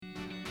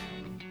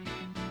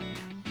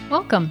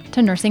Welcome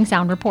to Nursing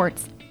Sound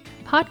Reports,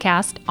 a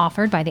podcast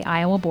offered by the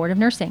Iowa Board of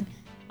Nursing.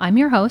 I'm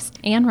your host,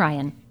 Ann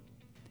Ryan.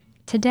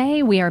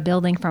 Today, we are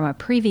building from a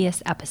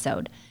previous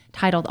episode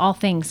titled All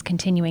Things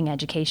Continuing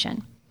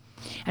Education.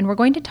 And we're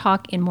going to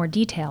talk in more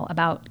detail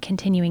about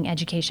continuing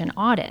education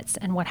audits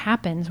and what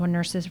happens when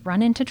nurses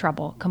run into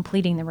trouble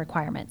completing the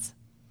requirements.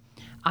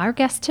 Our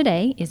guest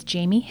today is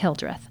Jamie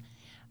Hildreth,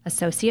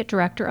 Associate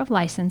Director of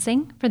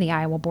Licensing for the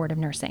Iowa Board of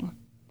Nursing.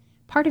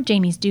 Part of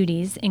Jamie's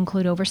duties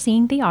include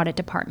overseeing the audit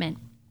department,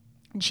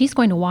 and she's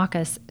going to walk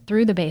us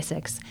through the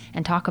basics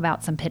and talk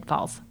about some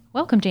pitfalls.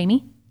 Welcome,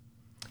 Jamie.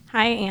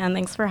 Hi, Ann.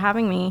 Thanks for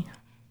having me.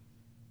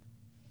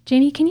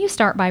 Jamie, can you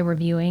start by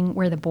reviewing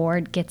where the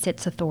board gets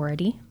its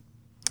authority?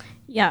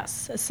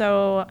 Yes.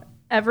 So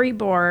every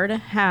board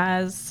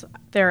has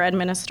their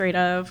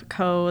administrative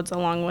codes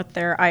along with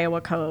their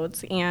Iowa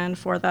codes. And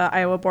for the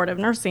Iowa Board of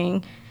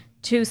Nursing,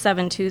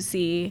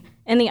 272C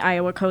in the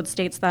Iowa Code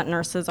states that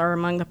nurses are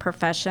among the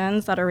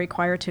professions that are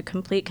required to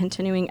complete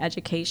continuing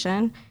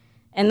education.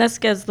 And this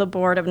gives the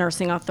Board of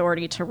Nursing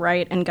authority to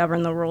write and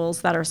govern the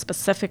rules that are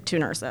specific to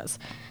nurses.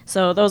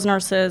 So those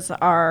rules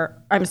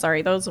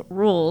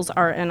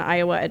are in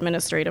Iowa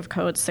Administrative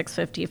Code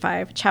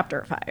 655,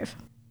 Chapter 5.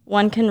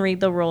 One can read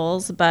the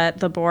rules, but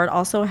the board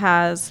also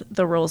has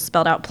the rules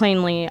spelled out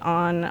plainly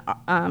on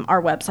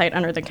our website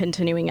under the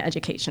Continuing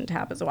Education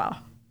tab as well.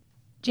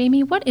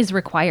 Jamie, what is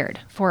required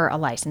for a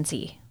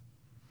licensee?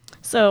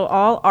 So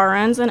all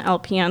RNs and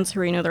LPNs who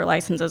renew their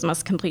licenses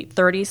must complete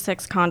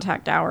 36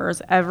 contact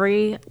hours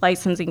every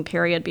licensing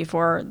period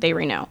before they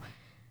renew.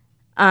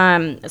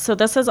 So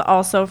this is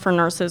also for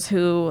nurses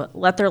who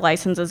let their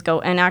licenses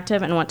go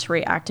inactive and want to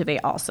reactivate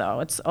also.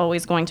 It's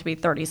always going to be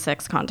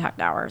 36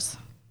 contact hours.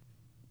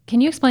 Can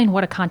you explain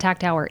what a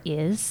contact hour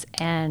is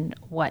and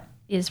what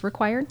is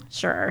required?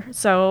 Sure.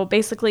 So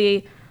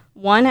basically,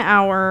 1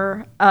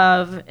 hour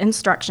of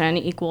instruction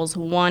equals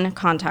 1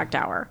 contact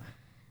hour.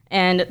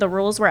 And the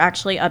rules were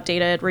actually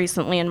updated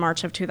recently in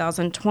March of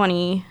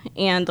 2020,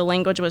 and the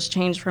language was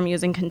changed from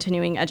using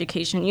continuing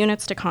education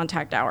units to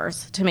contact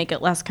hours to make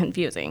it less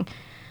confusing.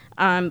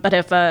 But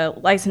if a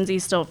licensee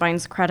still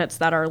finds credits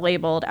that are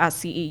labeled as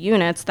CE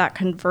units, that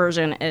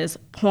conversion is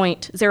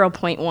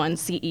 0.1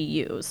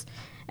 CEUs,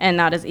 and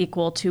that is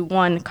equal to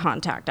 1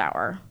 contact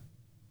hour.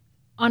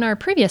 On our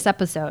previous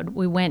episode,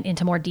 we went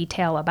into more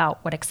detail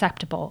about what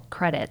acceptable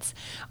credits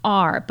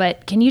are,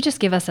 but can you just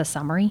give us a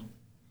summary?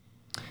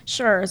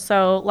 Sure.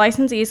 So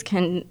licensees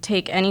can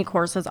take any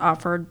courses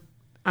offered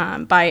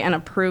by an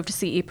approved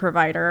CE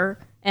provider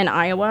in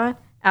Iowa,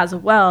 as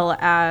well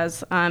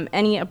as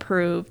any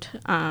approved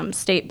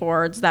state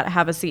boards that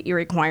have a CE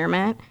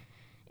requirement.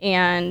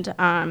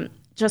 And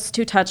just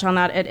to touch on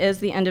that, it is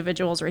the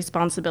individual's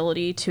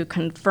responsibility to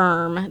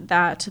confirm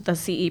that the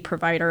CE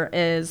provider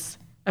is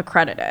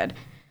accredited.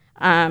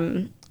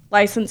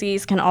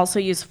 Licensees can also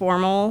use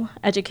formal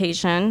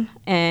education,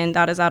 and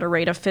that is at a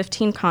rate of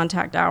 15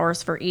 contact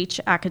hours for each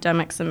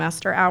academic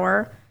semester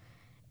hour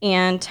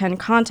and 10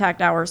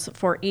 contact hours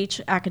for each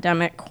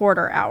academic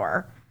quarter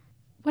hour.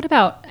 What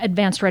about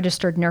advanced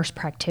registered nurse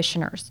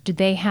practitioners? Do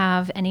they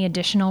have any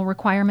additional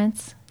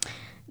requirements?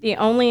 The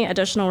only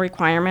additional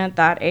requirement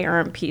that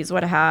ARNPs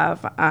would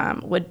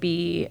have would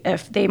be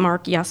if they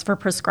mark yes for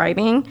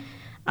prescribing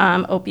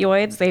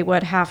opioids, they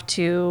would have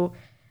to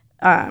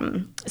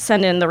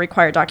send in the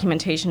required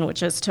documentation,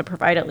 which is to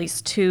provide at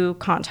least 2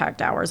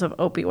 contact hours of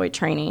opioid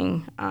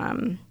training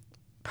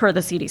per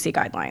the CDC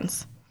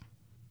guidelines.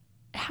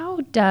 How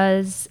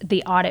does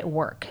the audit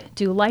work?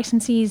 Do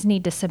licensees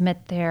need to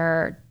submit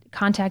their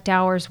contact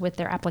hours with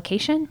their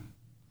application?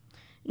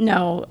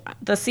 No,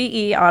 the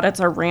CE audits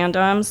are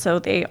random, so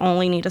they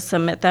only need to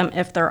submit them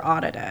if they're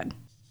audited.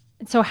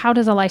 So how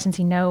does a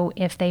licensee know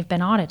if they've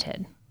been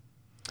audited?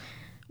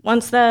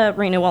 Once the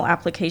renewal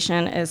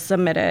application is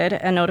submitted,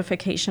 a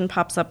notification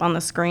pops up on the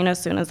screen as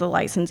soon as the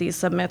licensee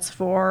submits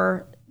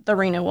for the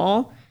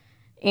renewal,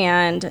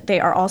 and they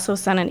are also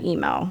sent an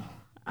email.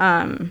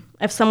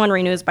 If someone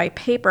renews by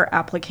paper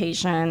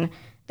application,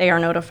 they are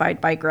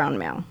notified by ground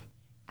mail.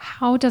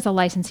 How does a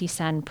licensee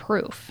send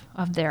proof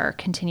of their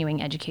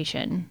continuing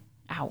education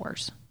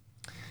hours?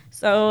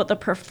 So the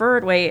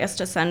preferred way is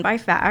to send by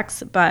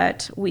fax,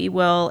 but we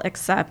will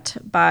accept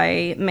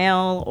by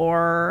mail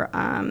or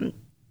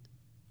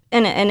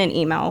and an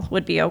email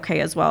would be okay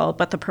as well,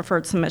 but the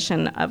preferred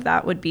submission of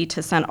that would be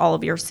to send all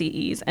of your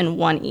CEs in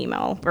one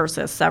email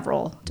versus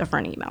several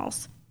different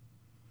emails.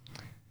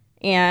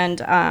 And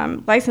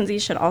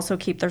licensees should also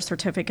keep their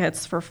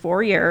certificates for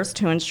 4 years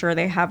to ensure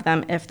they have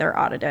them if they're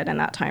audited in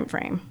that time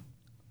frame.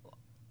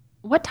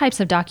 What types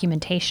of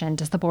documentation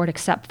does the board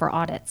accept for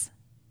audits?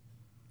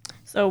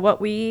 So what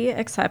we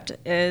accept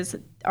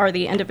are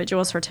the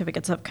individual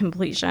certificates of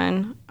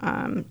completion,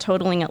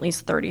 totaling at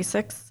least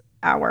 36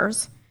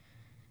 hours.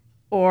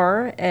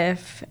 Or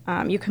if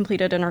you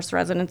completed a nurse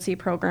residency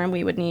program,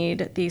 we would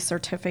need the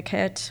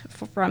certificate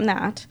from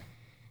that.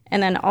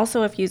 And then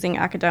also if using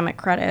academic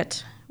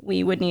credit,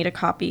 we would need a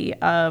copy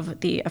of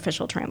the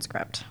official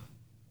transcript.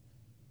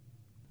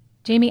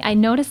 Jamie, I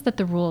noticed that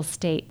the rules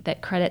state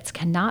that credits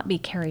cannot be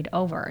carried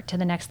over to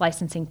the next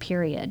licensing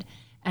period,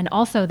 and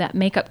also that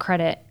makeup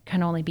credit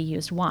can only be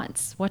used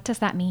once. What does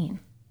that mean?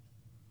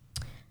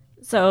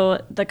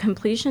 So the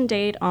completion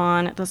date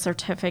on the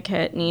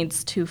certificate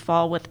needs to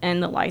fall within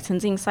the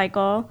licensing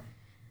cycle.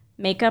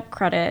 Makeup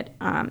credit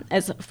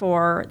is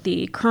for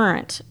the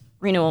current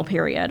renewal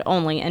period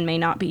only and may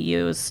not be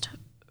used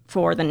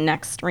for the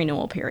next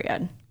renewal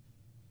period.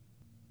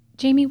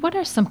 Jamie, what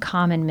are some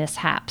common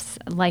mishaps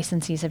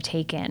licensees have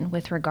taken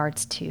with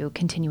regards to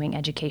continuing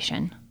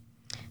education?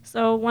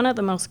 So one of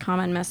the most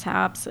common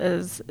mishaps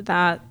is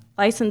that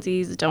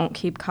licensees don't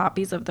keep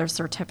copies of their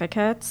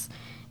certificates,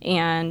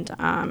 and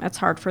it's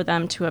hard for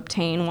them to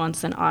obtain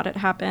once an audit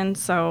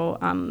happens. So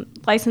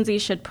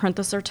licensees should print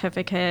the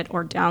certificate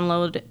or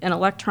download an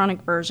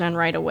electronic version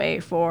right away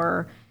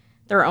for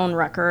their own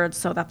records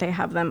so that they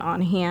have them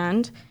on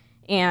hand.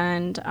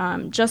 And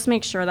just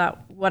make sure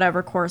that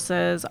whatever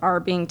courses are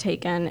being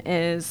taken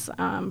is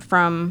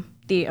from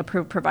the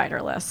approved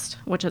provider list,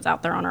 which is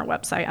out there on our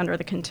website under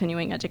the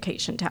Continuing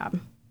Education tab.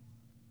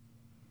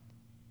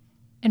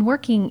 And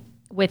working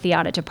with the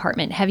audit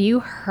department, have you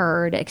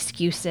heard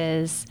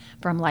excuses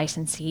from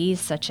licensees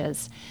such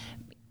as,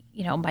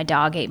 my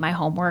dog ate my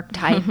homework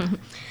type?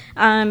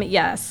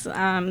 Yes,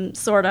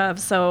 sort of.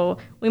 So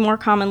we more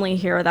commonly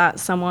hear that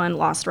someone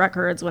lost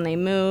records when they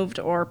moved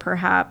or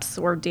perhaps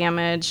were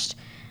damaged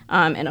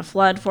in a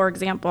flood, for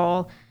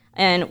example.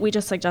 And we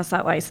just suggest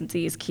that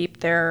licensees keep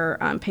their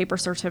paper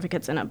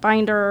certificates in a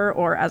binder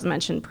or, as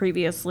mentioned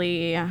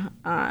previously,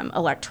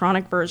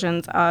 electronic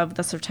versions of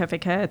the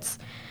certificates.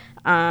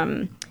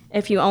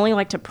 If you only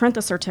like to print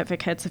the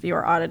certificates if you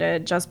are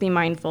audited, just be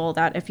mindful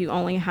that if you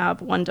only have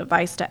one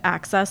device to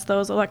access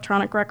those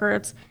electronic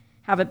records,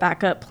 have a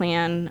backup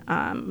plan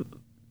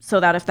so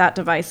that if that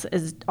device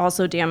is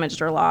also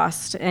damaged or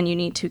lost and you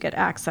need to get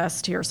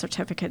access to your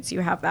certificates,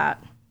 you have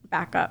that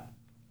backup.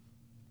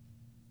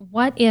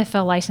 What if a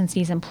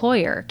licensee's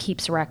employer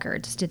keeps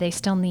records? Do they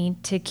still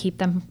need to keep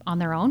them on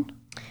their own?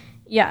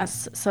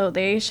 Yes, so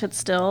they should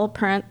still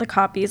print the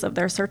copies of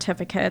their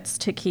certificates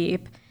to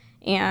keep.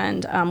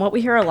 And what we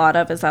hear a lot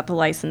of is that the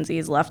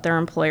licensees left their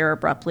employer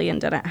abruptly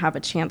and didn't have a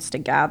chance to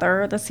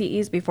gather the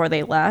CEs before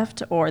they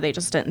left, or they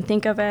just didn't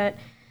think of it.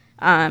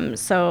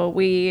 So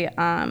we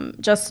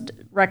just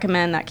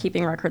recommend that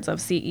keeping records of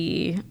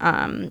CE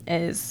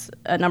is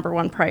a number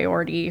one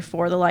priority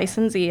for the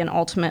licensee, and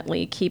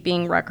ultimately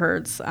keeping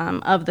records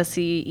of the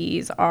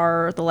CEs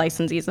are the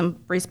licensee's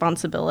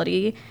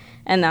responsibility,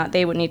 and that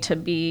they would need to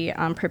be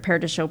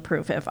prepared to show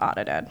proof if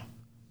audited.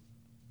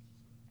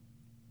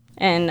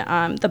 And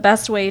the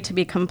best way to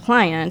be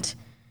compliant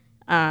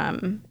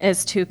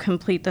is to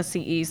complete the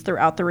CEs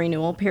throughout the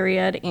renewal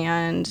period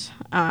and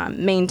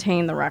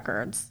maintain the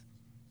records.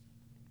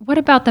 What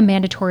about the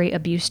mandatory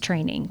abuse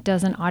training?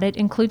 Does an audit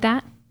include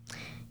that?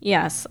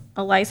 Yes,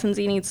 a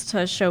licensee needs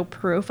to show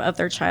proof of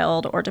their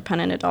child or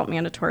dependent adult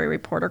mandatory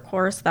reporter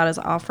course that is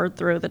offered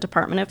through the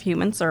Department of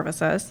Human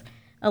Services.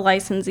 A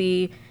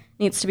licensee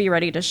needs to be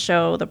ready to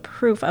show the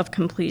proof of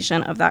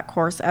completion of that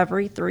course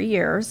every 3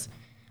 years,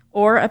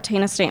 or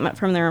obtain a statement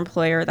from their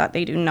employer that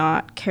they do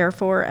not care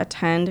for,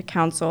 attend,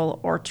 counsel,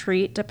 or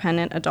treat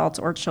dependent adults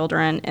or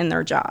children in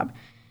their job.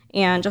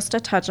 And just to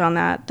touch on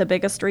that, the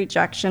biggest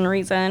rejection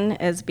reason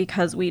is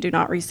because we do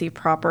not receive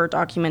proper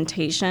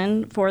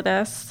documentation for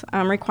this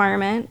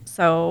requirement.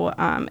 So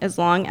as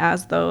long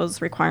as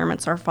those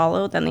requirements are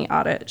followed, then the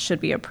audit should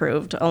be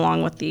approved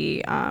along with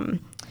the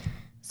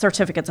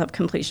certificates of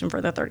completion for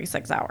the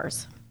 36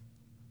 hours.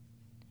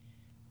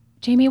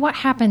 Jamie, what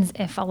happens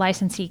if a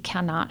licensee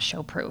cannot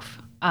show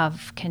proof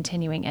of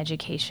continuing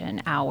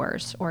education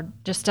hours or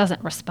just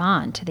doesn't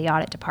respond to the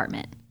audit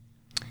department?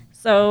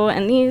 So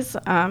in these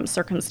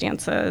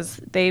circumstances,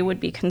 they would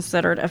be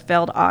considered a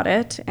failed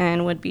audit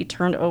and would be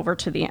turned over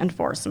to the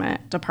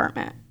enforcement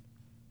department.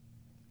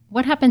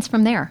 What happens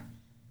from there?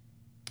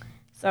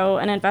 So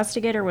an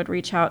investigator would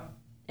reach out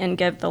and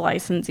give the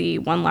licensee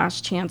one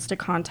last chance to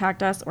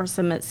contact us or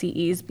submit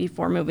CEs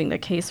before moving the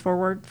case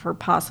forward for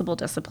possible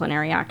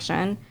disciplinary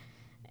action.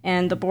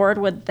 And the board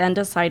would then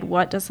decide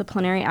what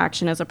disciplinary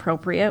action is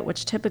appropriate,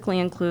 which typically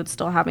includes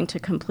still having to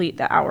complete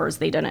the hours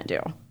they didn't do.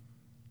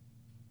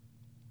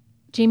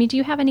 Jamie, do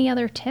you have any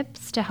other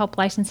tips to help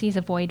licensees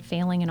avoid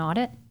failing an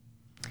audit?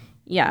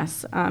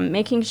 Yes,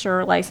 making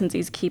sure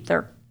licensees keep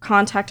their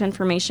contact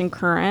information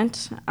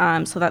current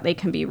so that they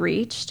can be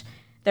reached.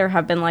 There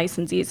have been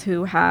licensees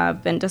who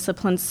have been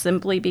disciplined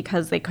simply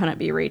because they couldn't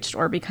be reached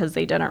or because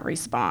they didn't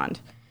respond.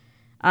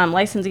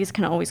 Licensees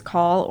can always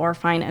call or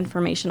find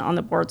information on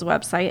the board's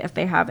website if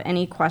they have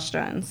any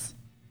questions.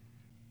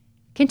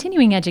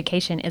 Continuing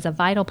education is a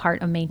vital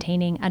part of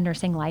maintaining a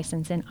nursing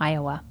license in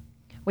Iowa.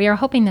 We are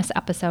hoping this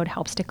episode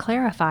helps to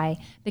clarify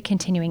the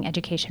continuing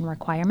education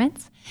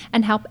requirements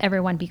and help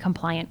everyone be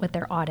compliant with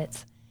their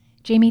audits.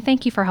 Jamie,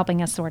 thank you for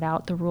helping us sort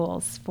out the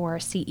rules for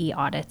CE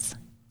audits.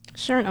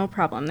 Sure, no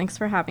problem. Thanks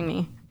for having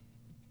me.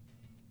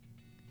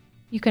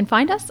 You can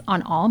find us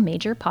on all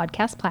major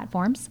podcast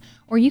platforms,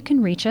 or you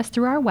can reach us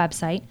through our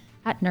website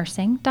at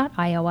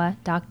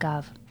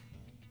nursing.iowa.gov.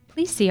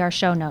 Please see our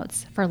show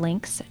notes for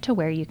links to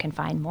where you can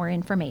find more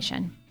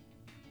information.